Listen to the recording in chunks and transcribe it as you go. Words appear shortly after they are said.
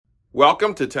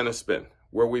Welcome to Tennis Spin,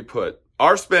 where we put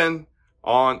our spin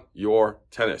on your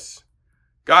tennis.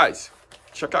 Guys,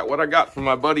 check out what I got from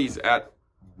my buddies at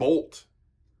Bolt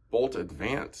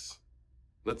Advance.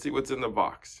 Let's see what's in the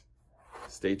box.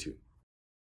 Stay tuned.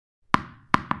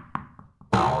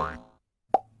 All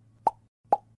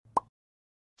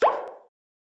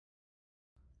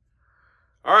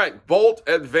right, Bolt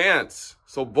Advance.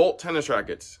 So Bolt tennis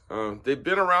rackets. They've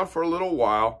been around for a little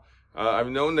while. I've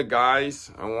known the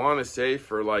guys, I want to say,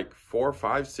 for like 4,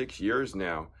 5, 6 years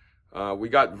now. We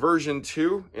got version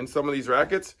 2 in some of these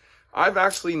rackets. I've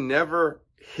actually never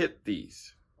hit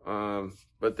these,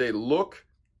 but they look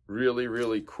really,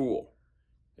 really cool,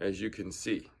 as you can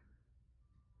see.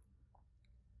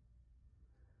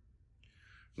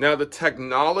 Now, the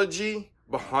technology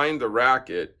behind the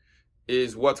racket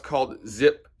is what's called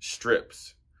zip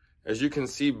strips. As you can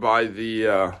see by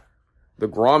the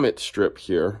grommet strip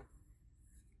here,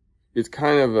 it's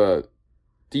kind of a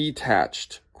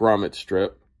detached grommet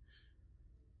strip,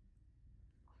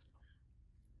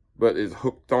 but is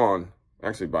hooked on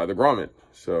actually by the grommet.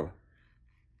 So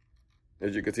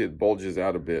as you can see, it bulges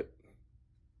out a bit.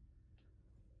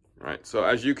 Right, so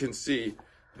as you can see,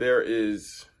 there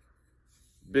is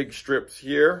big strips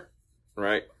here,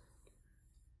 right?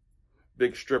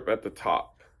 Big strip at the top.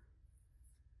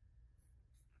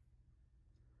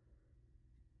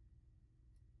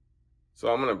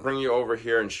 So I'm going to bring you over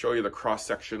here and show you the cross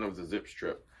section of the zip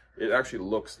strip. It actually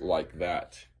looks like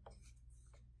that.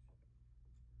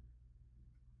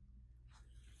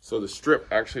 So the strip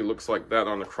actually looks like that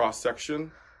on the cross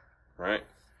section, right?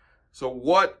 So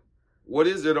what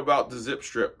is it about the zip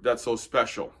strip that's so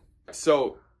special?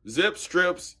 So zip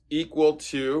strips equal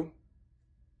to,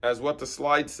 as what the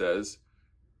slide says,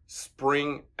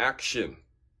 spring action.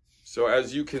 So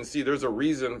as you can see, there's a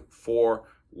reason for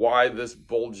why this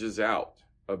bulges out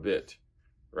a bit,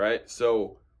 right?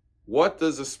 So what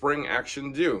does a spring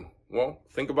action do? Well,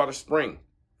 think about a spring.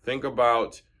 Think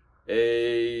about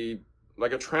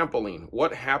like a trampoline.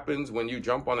 What happens when you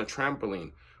jump on a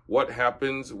trampoline? What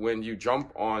happens when you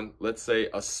jump on, let's say,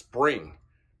 a spring,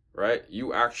 right?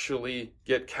 You actually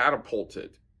get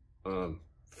catapulted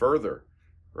further,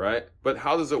 right? But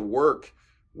how does it work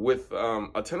with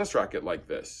a tennis racket like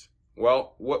this?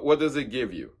 Well, what does it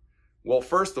give you? Well,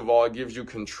 first of all, it gives you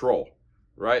control,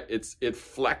 right? It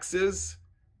flexes.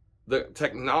 The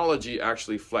technology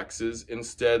actually flexes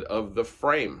instead of the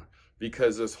frame,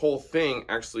 because this whole thing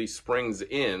actually springs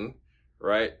in,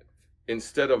 right?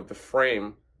 Instead of the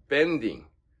frame bending.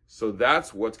 So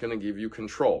that's what's going to give you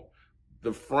control.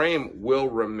 The frame will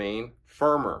remain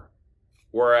firmer,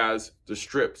 whereas the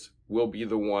strips will be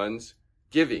the ones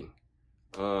giving.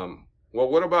 Well,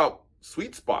 what about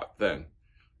sweet spot then?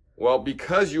 Well,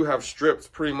 because you have strips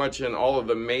pretty much in all of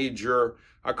the major,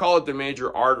 I call it the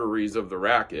major arteries of the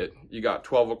racket. You got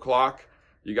 12 o'clock,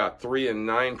 you got 3 and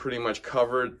 9 pretty much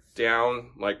covered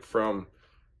down, like from,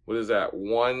 what is that,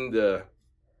 1 to,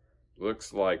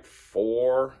 looks like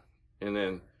 4, and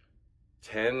then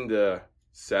 10 to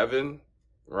 7,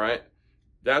 right?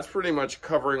 That's pretty much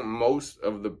covering most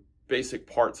of the basic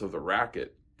parts of the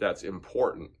racket that's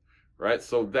important, right?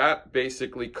 So that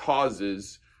basically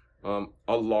causes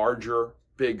a larger,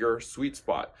 bigger sweet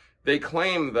spot. They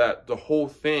claim that the whole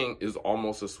thing is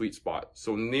almost a sweet spot.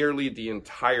 So nearly the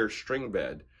entire string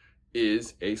bed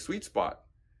is a sweet spot.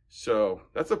 So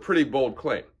that's a pretty bold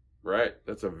claim, right?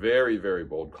 That's a very, very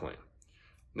bold claim.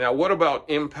 Now, what about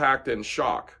impact and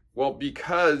shock? Well,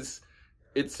 because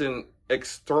it's an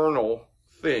external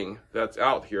thing that's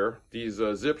out here, these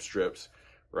zip strips,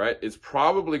 right? It's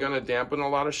probably going to dampen a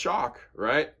lot of shock,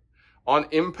 right? On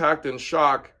impact and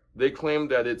shock, they claim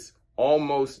that it's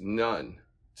almost none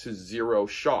to 0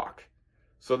 shock.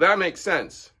 So that makes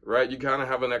sense, right? You kind of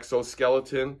have an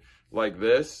exoskeleton like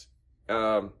this.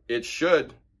 It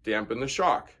should dampen the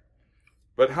shock.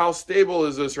 But how stable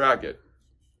is this racket?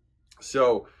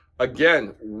 So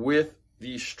again, with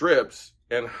these strips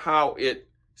and how it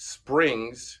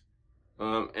springs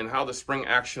and how the spring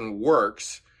action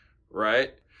works,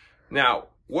 right? Now,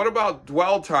 what about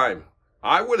dwell time?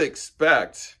 I would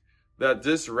expect that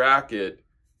this racket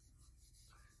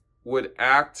would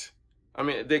act, I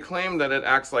mean, they claim that it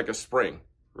acts like a spring,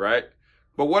 right?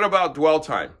 But what about dwell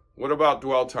time? What about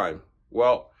dwell time?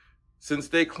 Well, since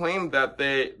they claim that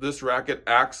this racket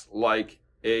acts like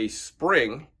a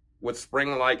spring with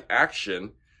spring-like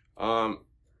action,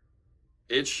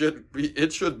 it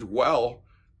should dwell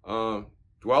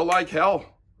like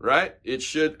hell, right? It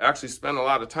should actually spend a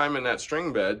lot of time in that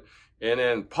string bed and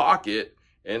then pocket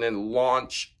and then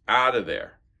launch out of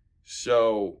there.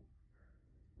 So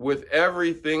with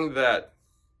everything that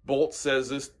bolt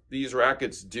says these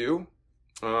rackets do.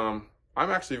 I'm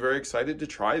actually very excited to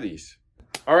try these.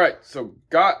 All right, so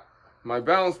got my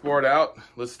balance board out.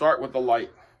 Let's start with the light.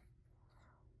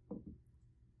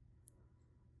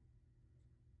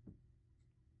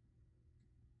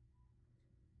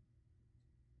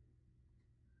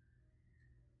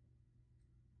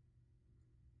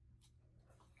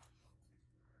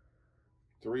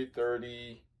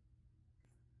 $337.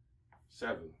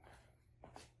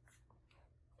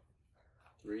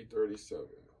 $337.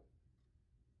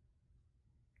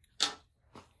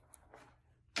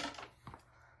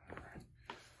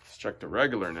 Let's check the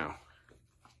regular now.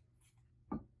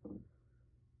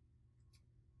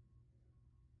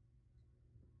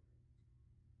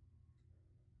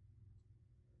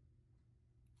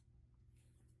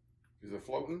 Is it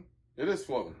floating? It is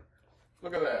floating.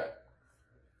 Look at that.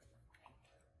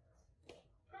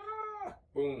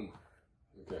 Boom.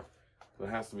 Okay. So it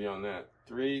has to be on that.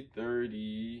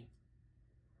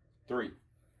 333.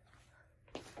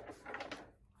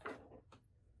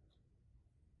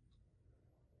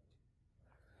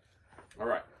 All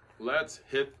right. Let's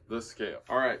hit the scale.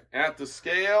 All right. At the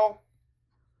scale.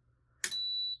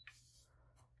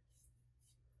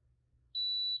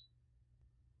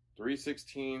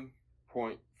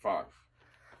 $316.5.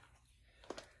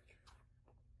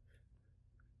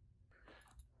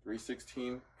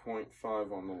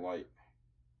 316.5 on the light.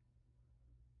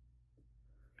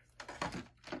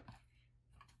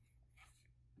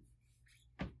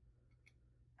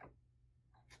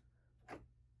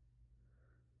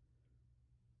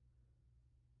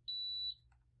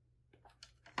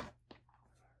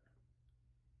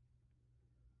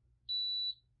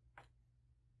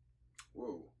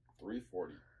 Whoa,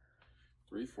 340.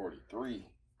 343.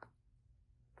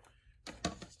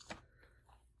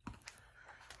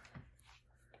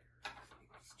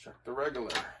 Check the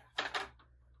regular.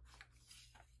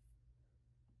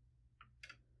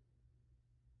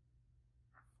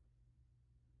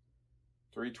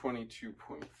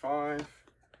 $322.5.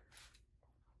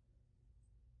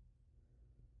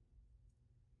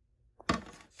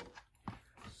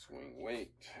 Swing weight.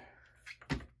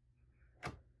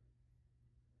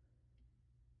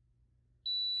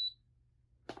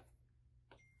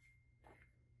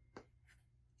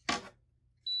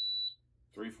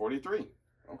 $343.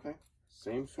 Okay,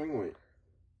 same swing weight.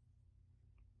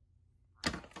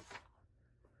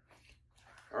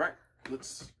 All right,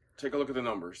 let's take a look at the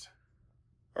numbers.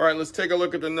 All right, let's take a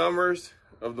look at the numbers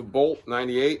of the Bolt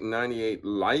 98 and 98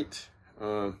 Light.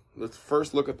 Let's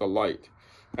first look at the light.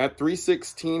 At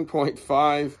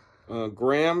 316.5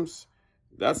 grams,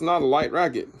 that's not a light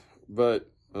racket, but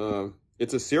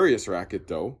it's a serious racket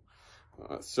though.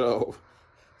 So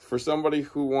for somebody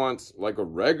who wants like a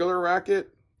regular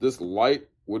racket, this light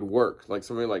would work. Like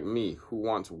somebody like me who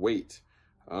wants weight.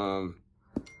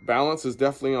 Balance is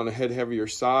definitely on the head heavier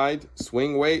side.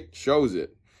 Swing weight shows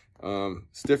it.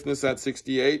 Stiffness at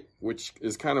 68, which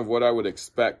is kind of what I would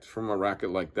expect from a racket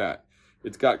like that.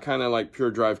 It's got kind of like pure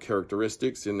drive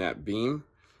characteristics in that beam.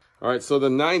 All right, so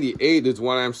the 98 is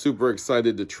what I'm super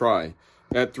excited to try.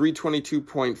 At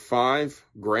 322.5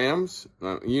 grams,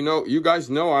 you guys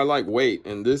know I like weight,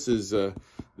 and this is a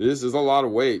lot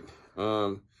of weight.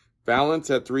 Balance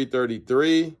at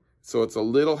 333, so it's a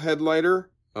little head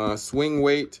lighter. Swing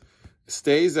weight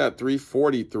stays at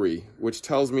 343, which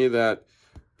tells me that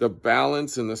the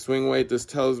balance and the swing weight, this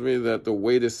tells me that the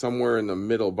weight is somewhere in the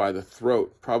middle by the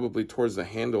throat, probably towards the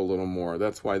handle a little more.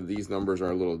 That's why these numbers are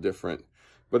a little different.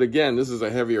 But again, this is a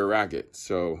heavier racket,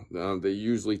 so they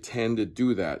usually tend to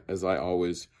do that, as I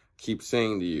always keep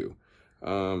saying to you.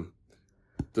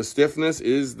 The stiffness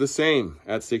is the same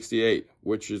at 68,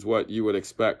 which is what you would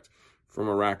expect from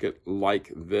a racket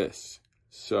like this.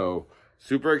 So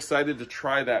super excited to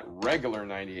try that regular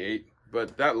 98,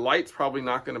 but that light's probably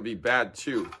not going to be bad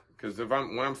too, because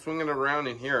when I'm swinging around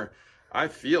in here, I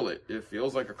feel it. It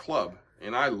feels like a club,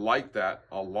 and I like that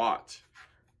a lot.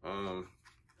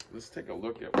 Let's take a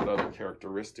look at what other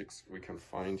characteristics we can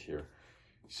find here.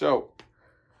 So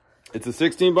it's a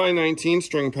 16 by 19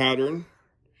 string pattern.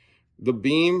 The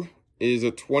beam is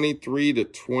a 23 to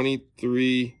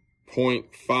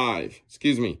 23.5.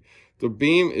 Excuse me. The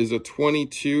beam is a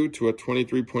 22 to a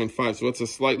 23.5. So it's a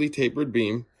slightly tapered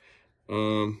beam.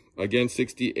 Again,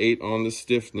 68 on the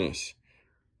stiffness.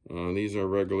 These are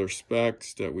regular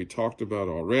specs that we talked about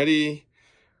already.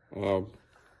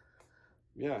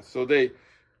 Yeah, so they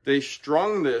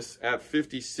strung this at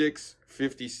 56,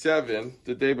 57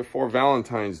 the day before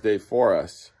Valentine's Day for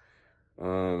us.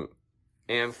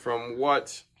 And from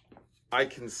what I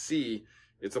can see,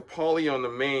 it's a poly on the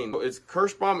main. It's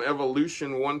Kirschbaum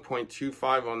Evolution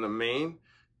 1.25 on the main.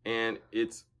 and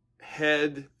it's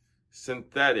head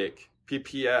synthetic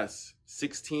PPS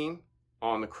 16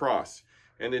 on the cross,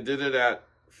 and they did it at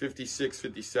 56,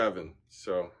 57.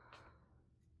 So,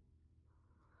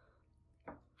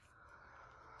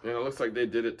 and it looks like they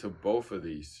did it to both of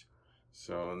these.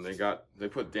 So, and they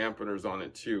put dampeners on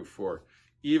it too for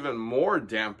even more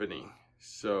dampening.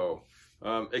 So,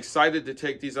 excited to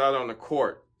take these out on the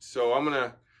court. So I'm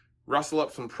gonna rustle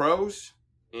up some pros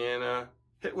and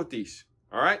hit with these.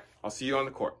 All right, I'll see you on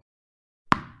the court.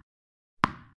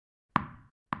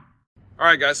 All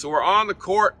right, guys, so we're on the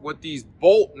court with these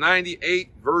Bolt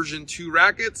 98 version 2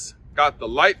 rackets. Got the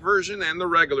light version and the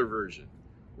regular version.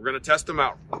 We're gonna test them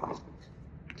out.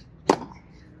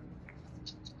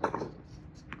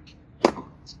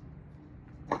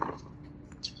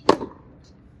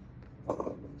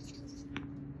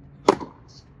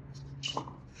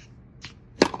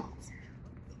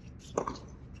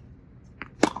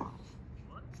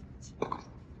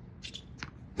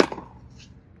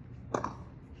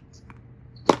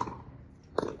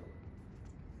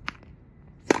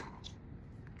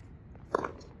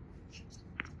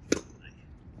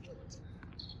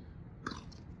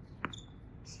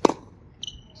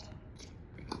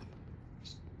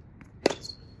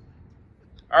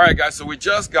 All right, guys, so we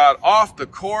just got off the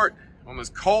court on this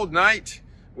cold night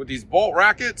with these Bolt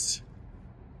rackets.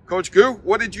 Coach Goo,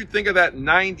 what did you think of that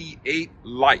 98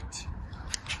 light?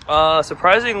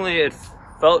 Surprisingly, it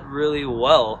felt really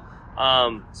well.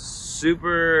 I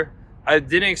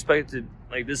didn't expect it to,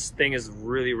 like, this thing is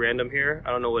really random here.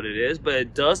 I don't know what it is, but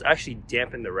it does actually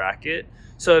dampen the racket.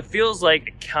 So it feels like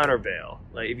a countervail,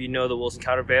 like if you know the Wilson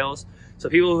countervails. So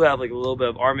people who have like a little bit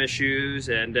of arm issues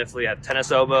and definitely have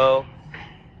tennis elbow,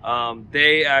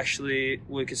 they actually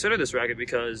would consider this racket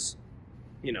because,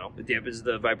 you know, it dampens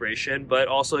the vibration, but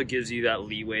also it gives you that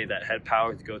leeway, that head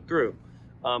power to go through.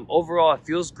 Overall, it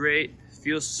feels great,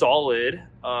 feels solid.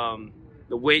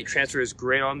 The weight transfer is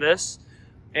great on this.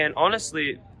 And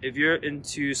honestly, if you're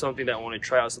into something that want to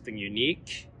try out something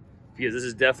unique, because this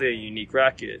is definitely a unique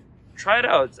racket, try it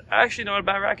out. It's actually not a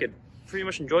bad racket. Pretty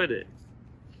much enjoyed it.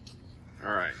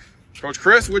 All right. Coach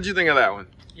Chris, what'd you think of that one?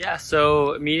 Yeah,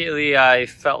 so immediately I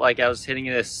felt like I was hitting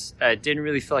this. It didn't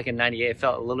really feel like a 98. It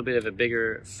felt a little bit of a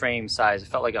bigger frame size. It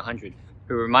felt like 100.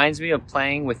 It reminds me of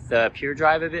playing with the Pure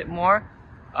Drive a bit more.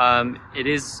 It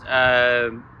is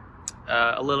a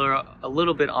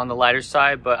little bit on the lighter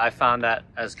side, but I found that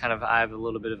as kind of I have a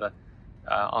little bit of a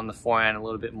on the forehand, a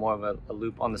little bit more of a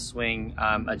loop on the swing.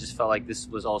 I just felt like this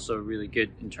was also really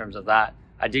good in terms of that.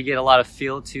 I did get a lot of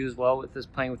feel too as well with this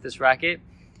playing with this racket.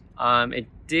 It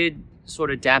did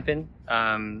sort of dampen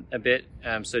a bit,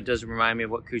 so it does remind me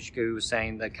of what Kuchku was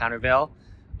saying, the countervail.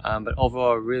 But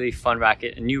overall, a really fun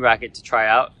racket, a new racket to try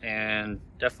out, and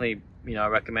definitely, you know, I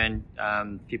recommend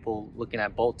people looking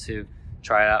at Bolt to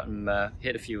try it out and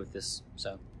hit a few with this.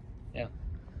 So, yeah.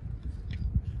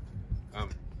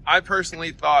 I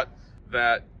personally thought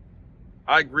that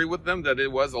I agree with them that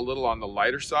it was a little on the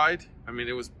lighter side. I mean,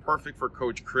 it was perfect for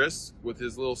Coach Chris with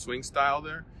his little swing style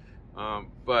there.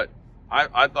 But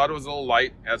I thought it was a little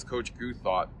light, as Coach Goo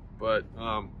thought. But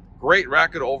great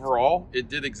racket overall. It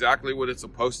did exactly what it's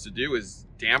supposed to do, is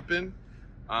dampen.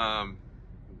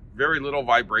 Very little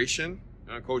vibration.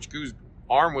 Coach Goo's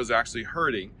arm was actually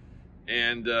hurting.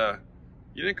 And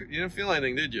you didn't feel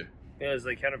anything, did you? Yeah, it was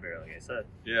like countervail, like I said.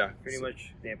 Yeah. Pretty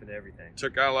much dampened everything.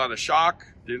 Took out a lot of shock.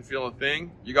 Didn't feel a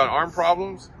thing. You got arm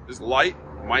problems? This light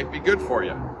might be good for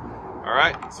you. All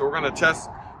right. So we're going to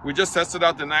test. We just tested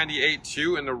out the 98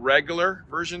 2 and the regular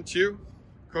version 2.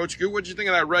 Coach Goo, what'd you think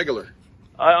of that regular?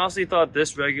 I honestly thought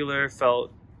this regular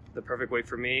felt the perfect weight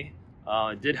for me.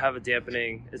 It did have a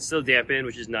dampening. It's still dampened,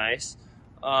 which is nice.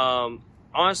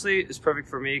 Honestly, it's perfect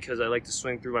for me because I like to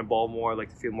swing through my ball more. I like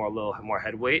to feel a little more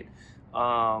head weight.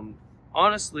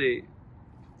 Honestly,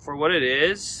 for what it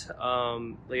is,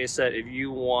 like I said, if you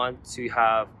want to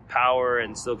have power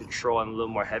and still control and a little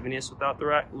more heaviness without the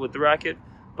racket,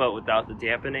 but without the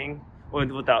dampening, or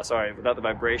without the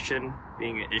vibration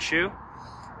being an issue,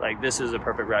 like, this is a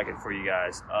perfect racket for you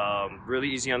guys. Really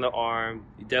easy on the arm.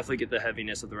 You definitely get the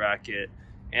heaviness of the racket,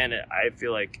 and I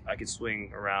feel like I could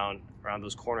swing around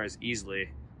those corners easily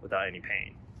without any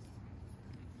pain.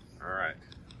 All right,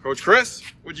 Coach Chris,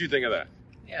 what'd you think of that?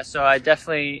 Yeah, so I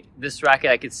definitely, this racket,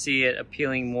 I could see it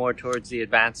appealing more towards the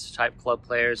advanced type club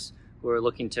players who are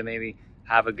looking to maybe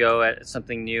have a go at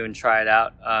something new and try it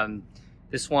out.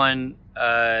 This one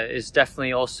is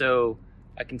definitely also,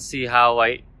 I can see how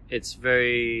like it's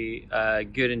very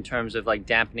good in terms of like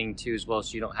dampening too as well,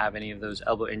 so you don't have any of those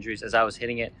elbow injuries. As I was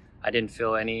hitting it, I didn't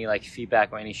feel any like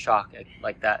feedback or any shock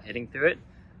like that hitting through it.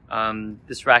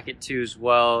 This racket too as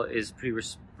well is pretty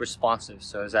responsive.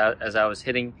 So as I was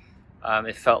hitting,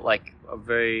 it felt like a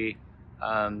very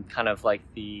kind of like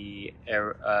the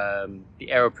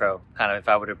Aero Pro, kind of, if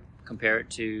I were to compare it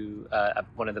to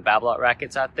one of the Babolat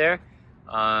rackets out there.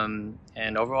 And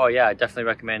overall, yeah, I definitely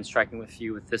recommend striking with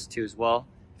you with this too as well,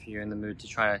 if you're in the mood to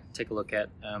try to take a look at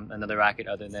another racket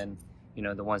other than, you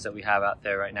know, the ones that we have out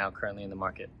there right now currently in the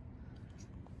market.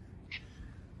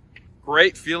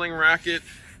 Great feeling racket,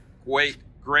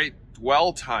 great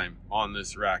dwell time on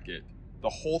this racket. The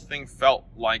whole thing felt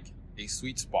like a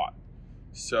sweet spot.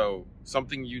 So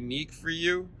something unique for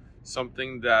you,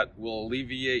 something that will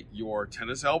alleviate your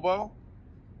tennis elbow.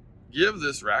 Give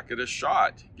this racket a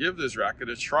shot. Give this racket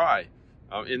a try.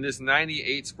 In this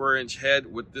 98 square inch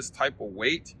head with this type of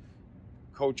weight,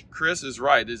 Coach Chris is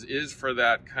right. This is for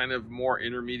that kind of more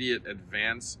intermediate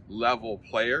advanced level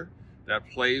player that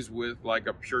plays with like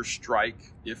a pure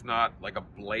strike, if not like a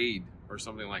blade or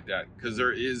something like that, because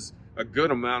there is a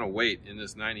good amount of weight in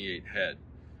this 98 head.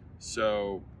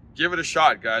 So give it a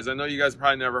shot, guys. I know you guys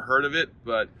probably never heard of it,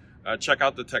 but check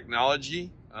out the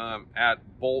technology at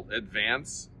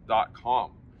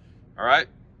boltadvance.com. All right.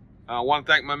 I want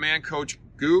to thank my man, Coach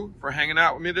Gu, for hanging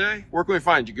out with me today. Where can we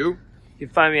find you, Gu? You can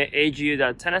find me at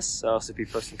agu.tennis. I'll also be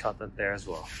posting content there as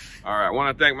well. All right. I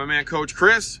want to thank my man, Coach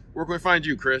Chris. Where can we find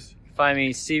you, Chris? Find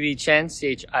me CV Chien,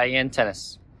 Chien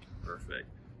Tennis. Perfect.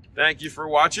 Thank you for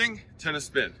watching Tennis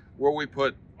Spin, where we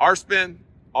put our spin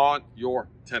on your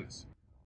tennis.